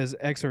 Okay. And that is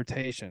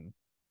exhortation.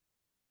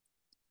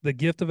 The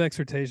gift of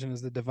exhortation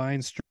is the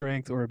divine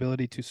strength or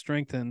ability to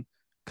strengthen,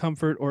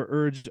 comfort, or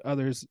urge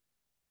others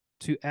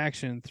to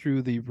action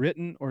through the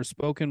written or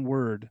spoken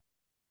word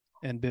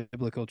and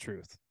biblical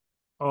truth.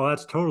 Oh,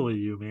 that's totally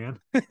you, man.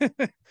 So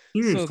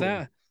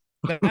Seriously.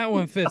 that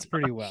one fits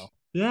pretty well.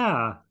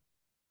 Yeah.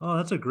 Oh,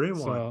 that's a great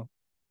one. So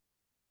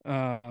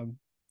um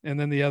and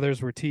then the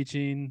others were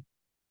teaching,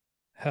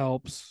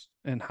 helps,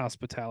 and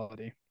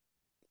hospitality.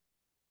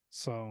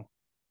 So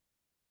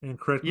And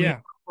correct me if yeah.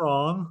 I'm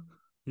wrong.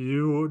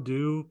 You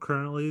do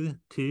currently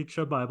teach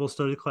a Bible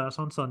study class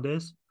on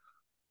Sundays.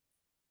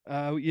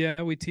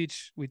 Yeah, we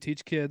teach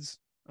kids.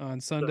 On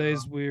So,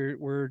 Sundays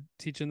we're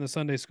teaching the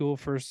Sunday school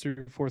 1st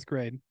through 4th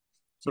grade,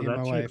 so me and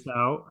my that checks wife.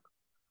 out.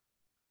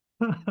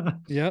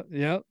 Yep,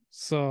 yep.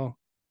 So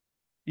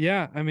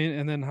yeah, I mean,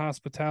 and then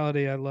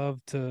hospitality, I love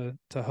to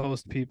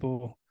host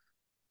people,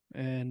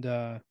 and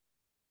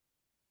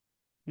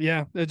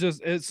yeah,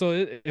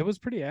 it was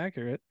pretty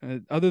accurate,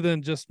 other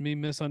than just me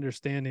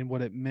misunderstanding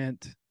what it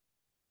meant.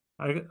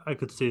 I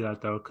could see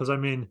that though, because I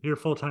mean, your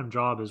full-time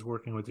job is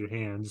working with your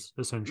hands,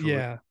 essentially.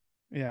 Yeah,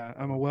 yeah.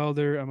 I'm a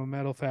welder. I'm a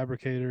metal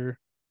fabricator.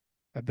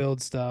 I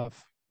build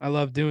stuff. I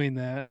love doing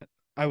that.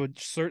 I would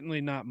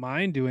certainly not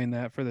mind doing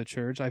that for the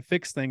church. I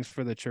fix things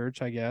for the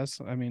church, I guess.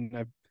 I mean,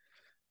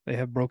 they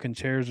have broken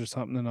chairs or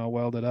something, and I'll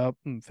weld it up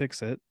and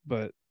fix it.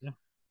 But Yeah.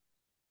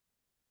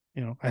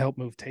 I help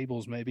move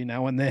tables maybe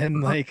now and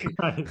then, like,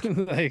 Right.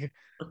 like.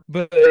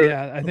 But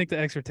yeah, I think the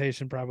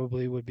exhortation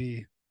probably would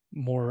be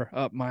more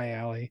up my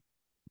alley.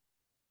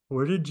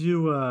 Where did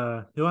you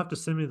you'll have to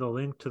send me the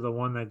link to the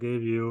one that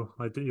gave you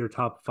like your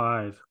top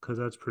five because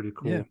that's pretty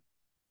Yeah, cool.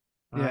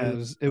 I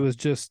yeah. It was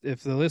just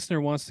if the listener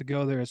wants to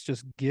go there, it's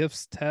just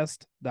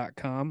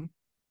giftstest.com,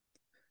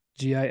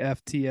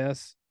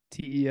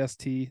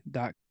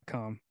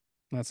 giftstest.com.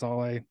 That's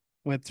all I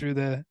went through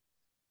the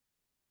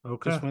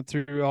okay. just went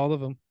through all of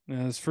them.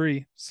 And it's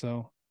free,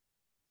 so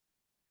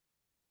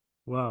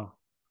Wow.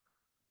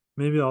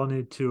 Maybe I'll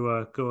need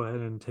to go ahead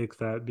and take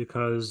that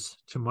because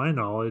to my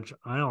knowledge,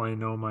 I only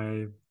know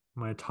my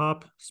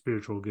top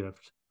spiritual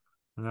gift,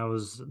 and that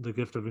was the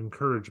gift of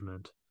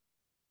encouragement.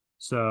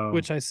 So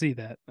which I see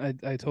that.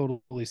 I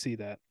totally see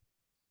that.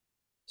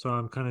 so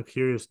I'm kind of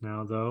curious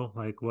now though,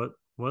 like what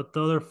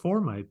the other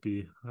four might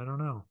be. I don't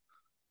know.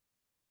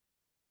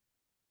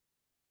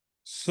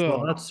 Well,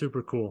 So that's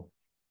super cool.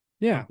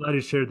 I'm yeah, glad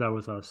you shared that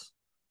with us.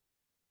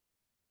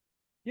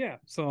 yeah.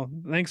 So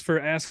thanks for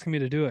asking me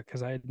to do it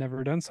because I had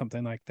never done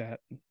something like that.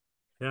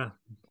 Yeah. Now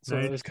So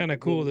you it was just kind of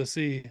cool to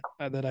see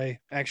that I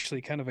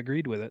actually kind of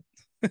agreed with it.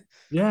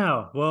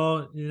 yeah,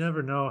 well, you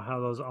never know how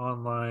those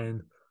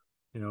online,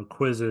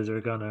 quizzes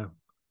are gonna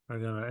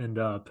end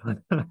up.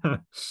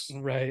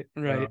 Right,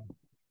 So right.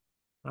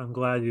 I'm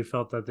glad you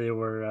felt that they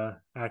were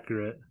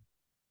accurate.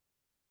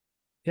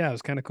 Yeah, it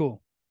was kind of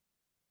cool.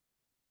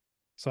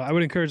 So I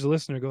would encourage the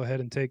listener to go ahead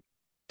and take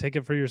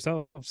it for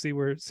yourself. See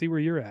where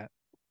you're at.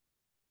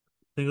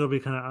 I think it'll be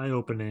kind of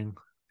eye-opening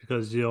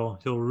because you'll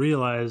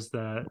realize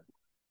that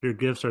your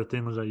gifts are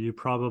things that you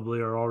probably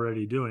are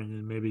already doing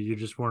and maybe you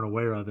just weren't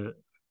aware of it.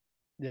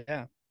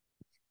 Yeah,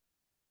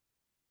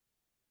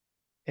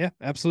 yeah,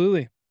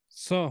 absolutely.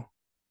 So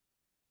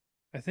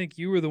I think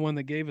you were the one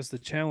that gave us the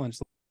challenge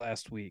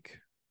last week.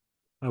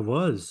 I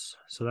was.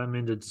 So that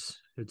means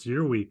it's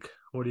your week.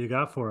 What do you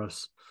got for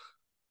us?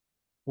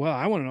 Well,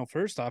 I want to know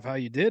first off how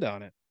you did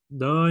on it.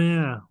 Oh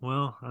yeah.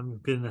 Well, I'm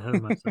getting ahead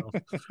of myself.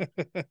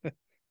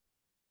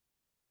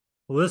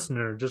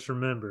 Listener, just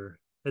remember,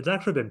 it's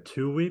actually been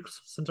 2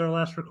 weeks since our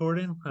last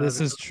recording. This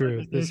Because is of my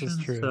true. This is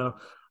vacation, true. so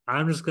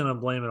I'm just gonna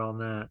blame it on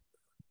that.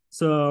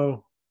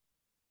 So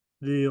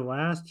the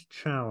last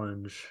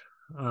challenge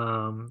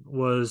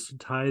was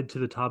tied to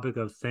the topic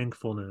of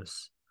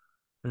thankfulness.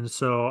 And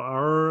so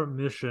our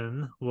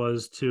mission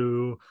was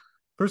to,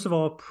 first of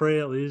all, pray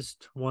at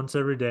least once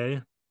every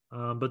day.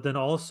 But then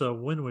also,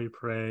 when we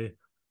pray,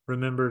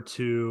 remember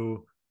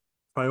to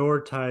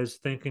prioritize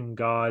thanking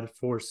God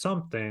for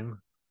something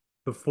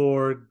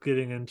before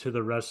getting into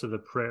the rest of the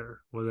prayer,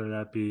 whether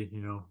that be,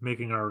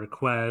 making our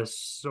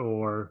requests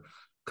or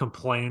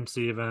complaints,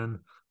 even,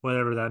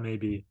 whatever that may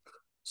be.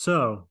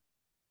 So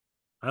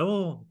I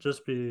will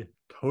just be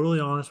totally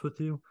honest with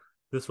you.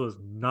 this was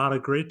not a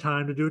great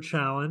time to do a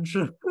challenge.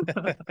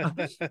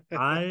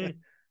 I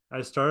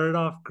I started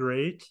off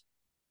great,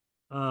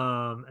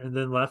 and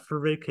then left for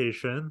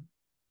vacation.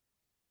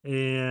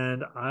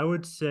 And I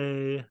would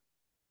say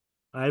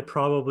I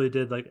probably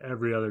did like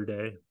every other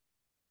day,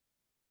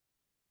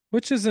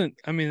 Which isn't,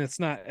 I mean, it's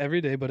not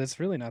every day, but it's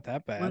really not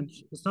that bad.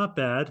 which is not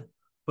bad.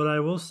 But I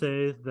will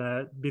say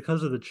that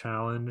because of the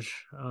challenge,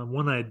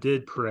 when I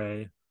did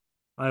pray,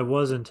 I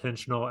was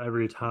intentional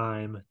every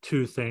time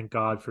to thank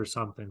God for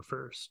something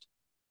first.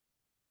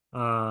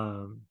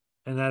 Um,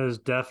 and that is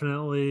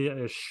definitely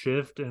a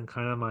shift in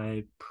kind of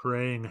my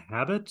praying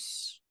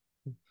habits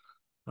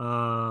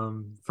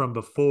from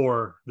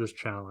before this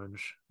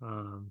challenge.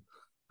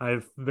 I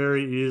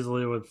very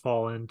easily would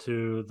fall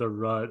into the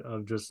rut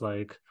of just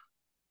like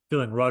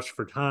feeling rushed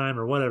for time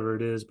or whatever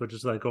it is, but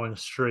just like going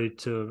straight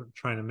to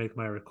trying to make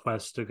my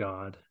request to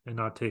God and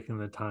not taking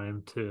the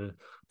time to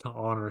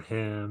honor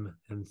Him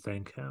and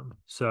thank Him.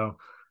 So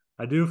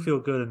I do feel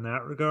good in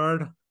that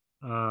regard.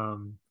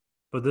 Um,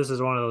 but this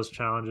is one of those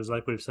challenges,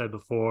 like we've said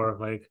before,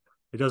 like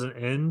it doesn't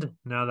end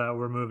now that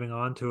we're moving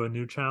on to a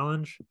new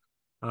challenge.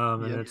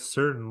 And Yep. it's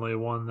certainly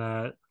one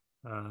that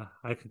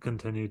I could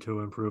continue to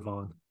improve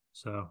on.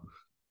 So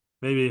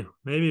maybe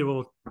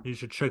we'll you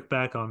should check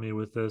back on me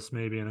with this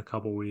maybe in a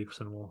couple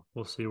weeks and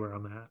we'll see where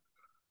I'm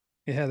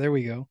Yeah, there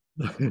we go.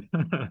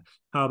 at.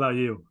 How about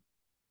you?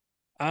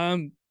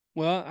 Um,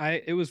 well,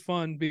 it was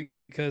fun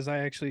because I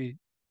actually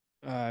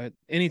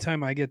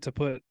anytime I get to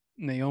put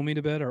Naomi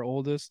to bed, our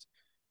oldest,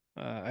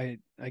 I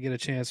get a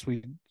chance.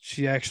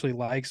 She actually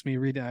likes me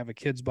reading. I have a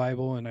kid's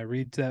Bible and I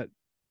read that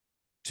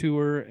to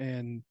her,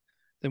 and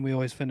then we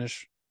always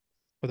finish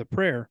with a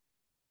prayer.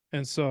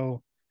 And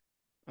so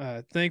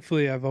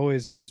thankfully I've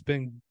always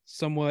been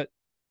somewhat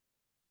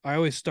I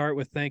always start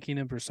with thanking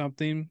him for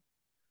something,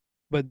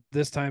 but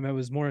this time I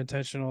was more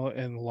intentional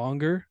and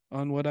longer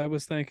on what I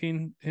was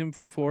thanking him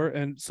for.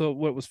 And so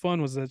what was fun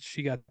was that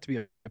she got to be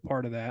a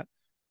part of that,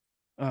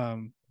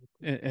 and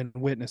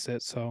witness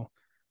it. So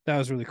that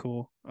was really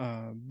cool.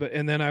 But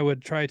and then I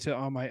would try to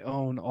on my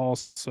own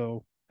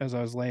also, as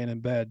I was laying in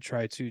bed,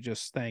 try to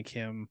just thank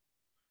him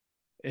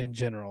in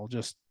general,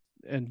 just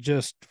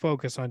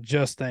focus on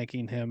just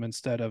thanking him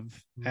instead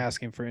of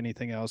asking for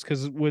anything else.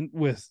 Because when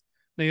with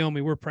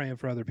Naomi, we're praying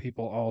for other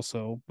people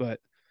also, but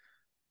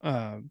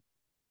um,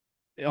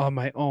 on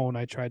my own,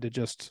 I tried to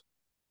just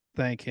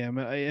thank him.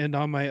 And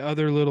on my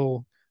other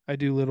little, I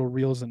do little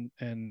reels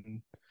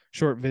and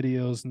short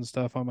videos and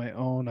stuff on my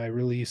own. I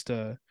released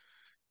a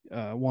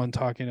one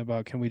talking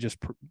about can we just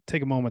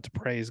take a moment to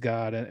praise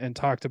God, and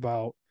talked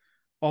about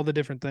all the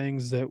different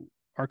things that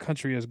our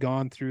country has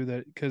gone through,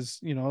 that because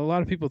a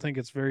lot of people think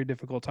it's very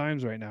difficult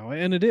times right now,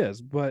 and it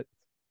is, but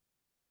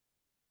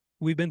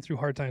we've been through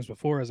hard times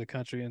before as a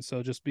country, and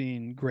so just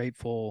being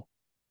grateful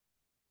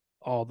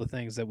all the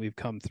things that we've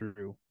come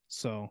through.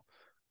 So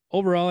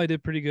overall I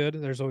did pretty good.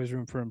 There's always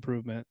room for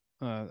improvement.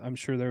 I'm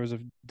sure there was a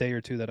day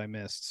or two that I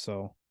missed,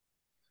 so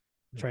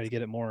try to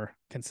get it more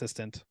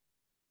consistent.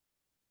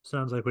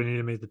 Sounds like we need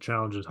to make the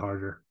challenges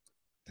harder.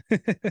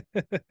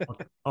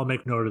 I'll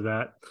make note of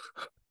that.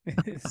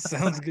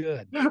 Sounds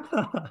good.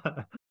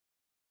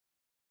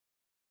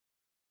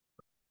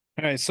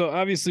 All right, so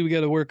obviously we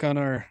got to work on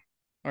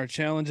our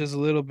challenges a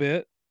little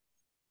bit.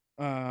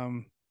 I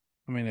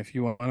mean, if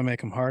you want to make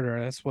them harder,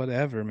 that's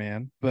whatever,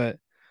 man. But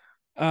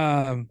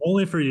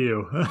Only for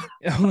you.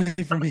 only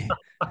for me.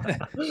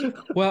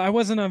 Well, I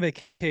wasn't on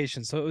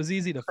vacation, so it was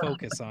easy to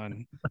focus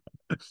on.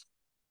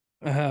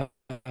 Uh,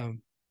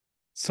 um,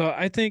 so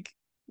I think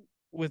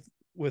with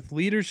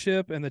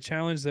leadership and the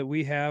challenge that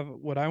we have,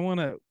 what I want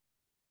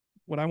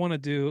to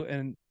do,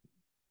 and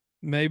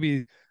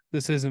maybe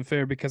this isn't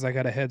fair because I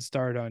got a head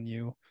start on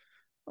you.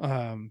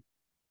 Um,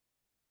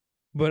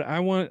 but I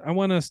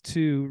want us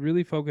to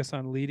really focus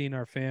on leading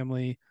our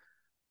family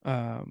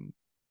um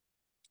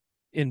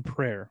in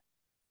prayer,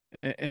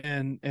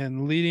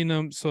 and leading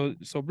them. So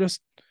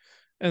just,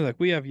 and look,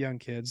 we have young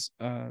kids.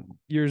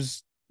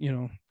 Yours,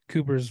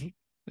 Cooper's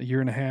a year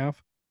and a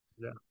half.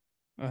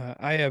 Yeah.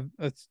 I have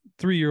a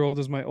 3-year-old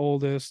as my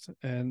oldest,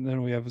 and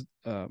then we have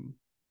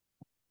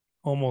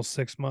almost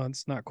 6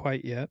 months, not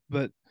quite yet,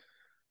 but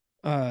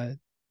uh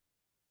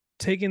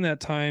taking that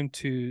time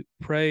to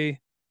pray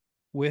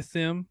with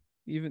them.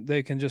 Even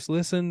they can just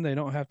listen, they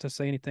don't have to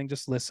say anything,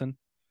 just listen,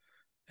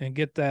 and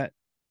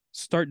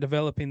start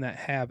developing that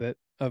habit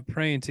of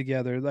praying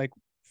together. Like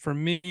for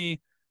me,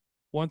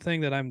 one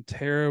thing that I'm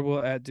terrible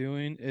at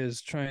doing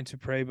is trying to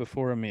pray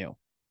before a meal.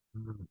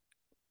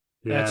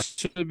 That Yeah.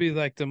 should be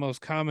like the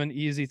most common,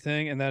 easy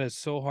thing, and that is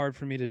so hard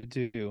for me to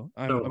do. So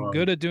I'm hard.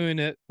 good at doing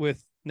it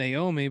with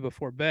Naomi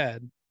before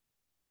bed,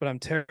 but I'm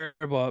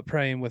terrible at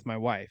praying with my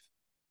wife.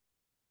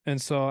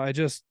 And so I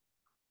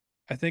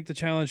think the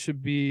challenge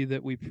should be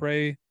that we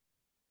pray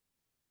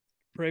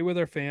with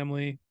our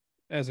family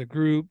as a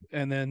group,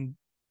 and then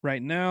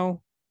right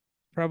now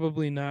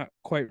probably not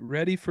quite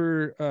ready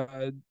for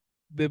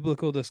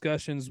biblical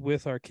discussions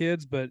with our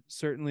kids, but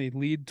certainly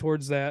lead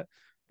towards that.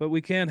 But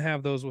we can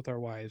have those with our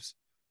wives.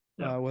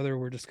 Yeah. whether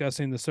we're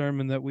discussing the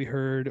sermon that we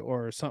heard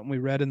or something we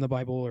read in the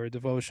Bible or a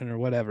devotion or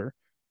whatever.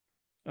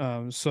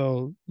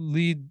 So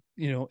lead,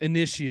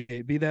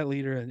 initiate, be that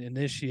leader and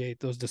initiate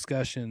those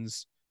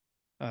discussions,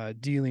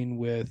 dealing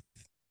with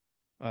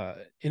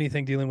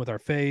anything dealing with our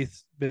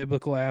faith,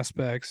 biblical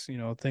aspects,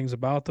 things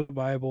about the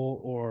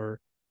Bible, or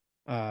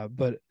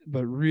but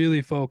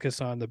really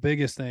focus on the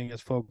biggest thing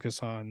is focus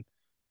on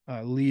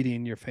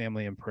leading your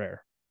family in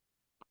prayer.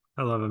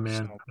 I love it,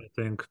 man. So I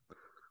think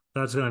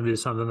that's going to be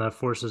something that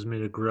forces me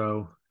to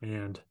grow.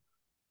 And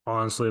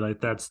honestly, like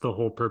that's the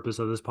whole purpose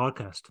of this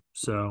podcast.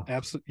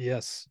 absolutely,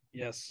 yes,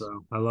 yes.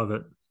 So I love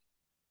it.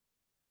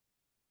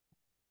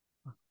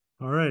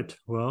 All right.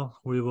 Well,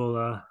 we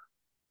will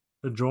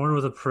adjourn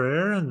with a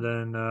prayer and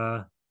then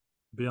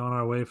be on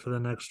our way for the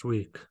next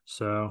week.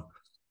 So,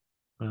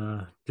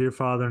 dear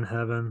Father in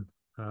heaven,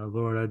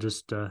 Lord, I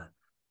just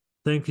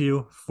thank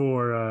you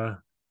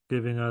for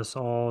giving us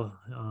all,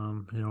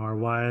 our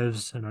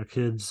wives and our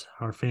kids,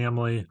 our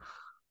family,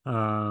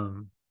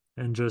 um,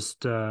 and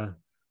just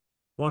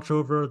watch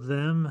over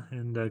them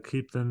and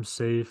keep them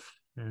safe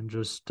and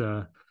just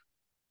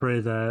pray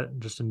that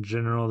just in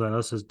general that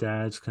us as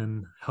dads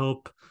can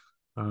help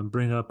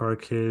bring up our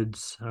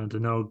kids to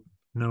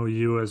know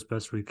you as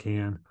best we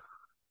can,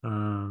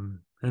 and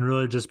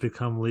really just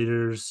become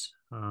leaders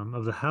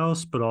of the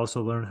house, but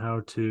also learn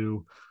how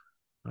to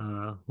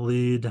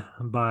lead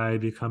by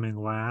becoming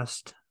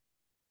last,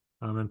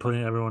 and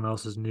putting everyone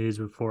else's needs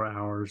before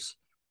ours.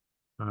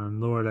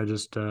 Lord, I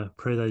just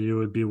pray that you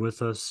would be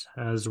with us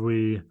as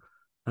we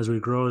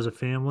grow as a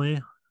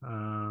family,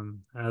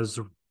 as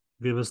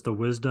give us the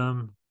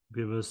wisdom,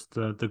 give us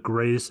the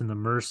grace and the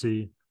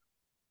mercy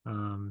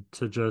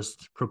to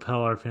just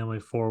propel our family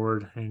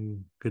forward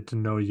and get to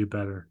know you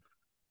better.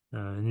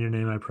 In your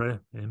name I pray.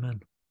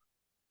 Amen.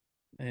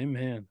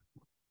 Amen.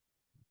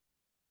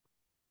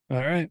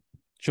 All right.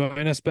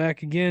 Join us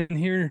back again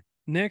here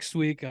next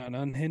week on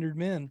Unhindered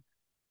Men.